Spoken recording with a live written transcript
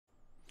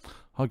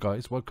Hi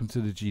guys, welcome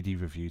to the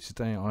GD review.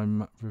 Today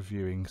I'm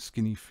reviewing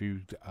Skinny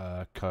Food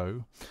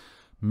Co.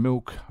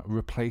 Milk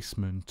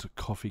Replacement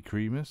Coffee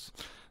Creamers.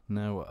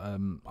 Now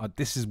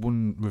this is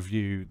one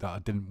review that I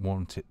didn't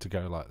want it to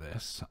go like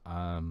this,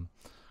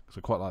 because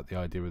I quite like the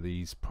idea of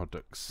these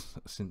products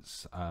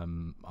since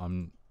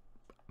I'm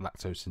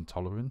lactose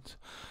intolerant.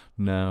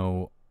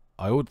 Now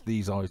I ordered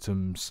these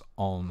items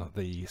on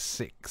the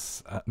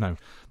 6th,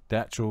 the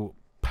actual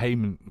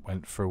payment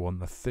went through on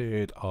the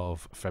 3rd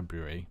of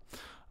February,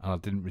 and I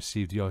didn't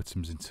receive the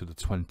items until the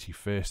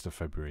 21st of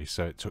February,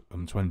 so it took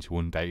them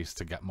 21 days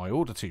to get my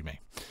order to me.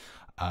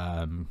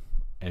 And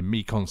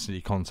me constantly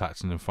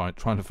contacting and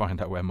trying to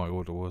find out where my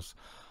order was,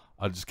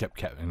 I just kept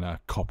getting a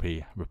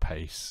copy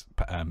paste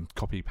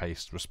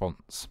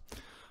response.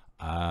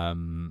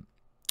 Now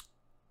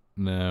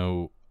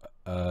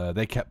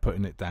they kept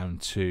putting it down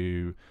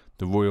to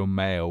the Royal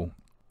Mail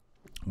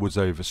was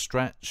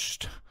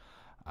overstretched,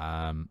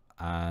 and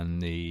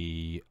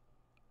the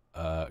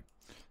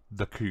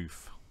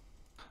COOF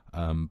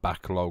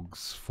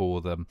backlogs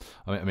for them.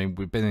 I mean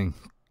we've had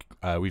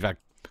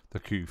the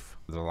COOF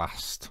for the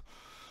last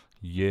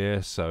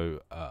year, so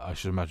I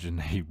should imagine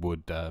they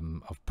would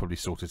have probably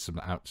sorted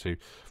something out to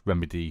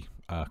remedy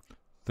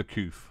the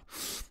COOF.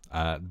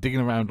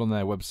 Digging around on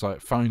their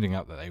website, finding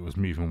out that they was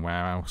moving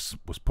warehouse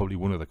was probably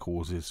one of the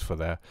causes for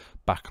their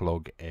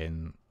backlog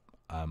in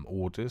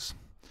orders.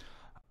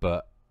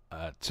 But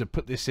to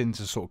put this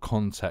into sort of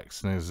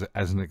context, and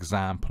as an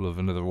example of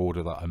another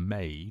order that I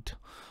made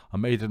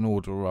an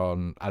order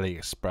on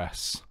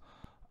AliExpress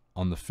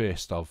on the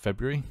 1st of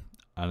February,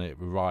 and it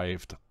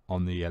arrived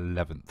on the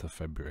 11th of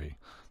February.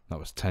 That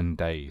was 10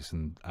 days,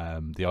 and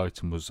the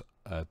item was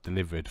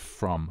delivered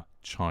from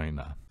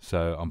China.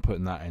 So I'm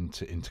putting that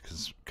into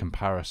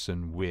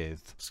comparison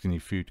with Skinny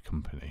Food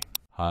Company.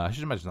 I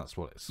should imagine that's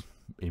what it's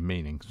in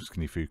meaning,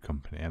 Skinny Food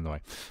Company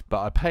anyway.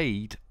 But I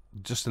paid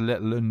just a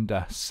little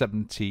under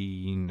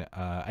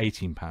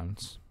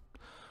 £18,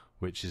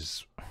 which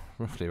is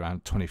roughly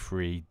around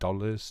 $23,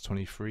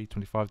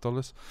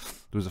 $25.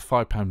 There was a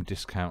 £5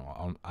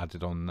 discount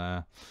added on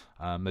there.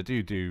 They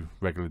do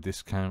regular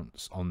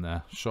discounts on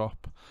their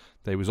shop.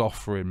 They was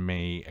offering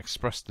me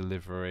express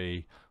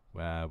delivery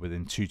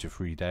within 2 to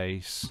 3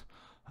 days.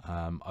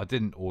 I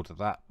didn't order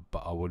that,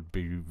 but I would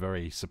be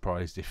very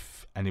surprised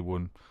if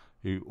anyone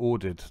who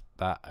ordered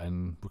that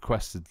and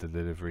requested the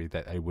delivery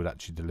that they would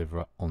actually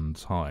deliver on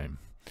time.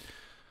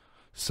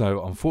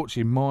 So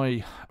unfortunately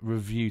my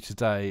review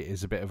today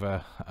is a bit of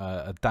a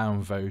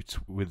downvote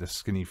with the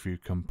Skinny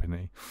Food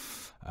Company.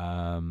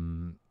 I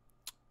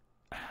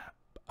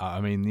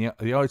mean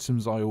the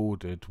items I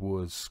ordered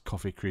was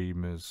Coffe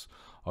Creamers.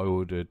 I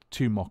ordered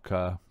 2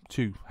 mocha,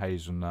 2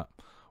 hazelnut,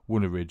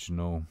 1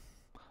 original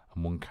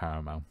and 1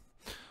 caramel,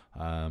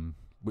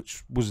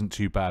 which wasn't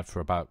too bad for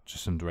about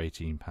just under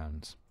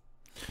 £18.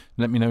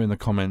 Let me know in the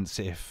comments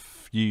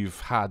if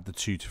you've had the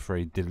 2 to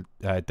 3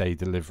 day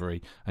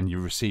delivery and you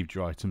received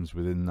your items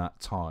within that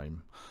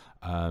time.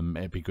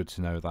 It'd be good to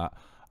know that.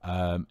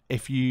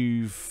 If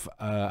you've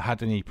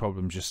had any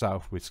problems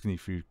yourself with Skinny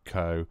Food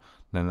Co.,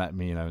 then let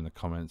me know in the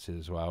comments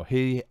as well.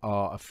 Here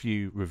are a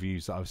few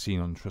reviews that I've seen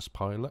on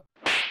Trustpilot.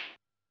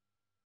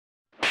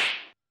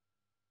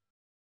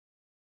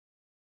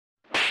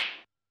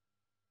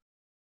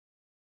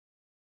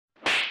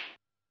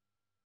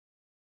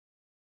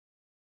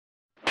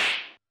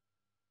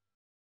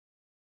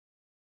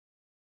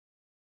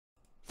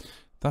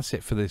 That's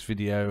it for this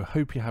video.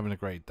 Hope you're having a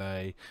great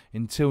day.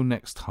 Until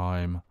next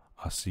time,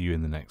 I'll see you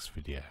in the next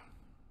video.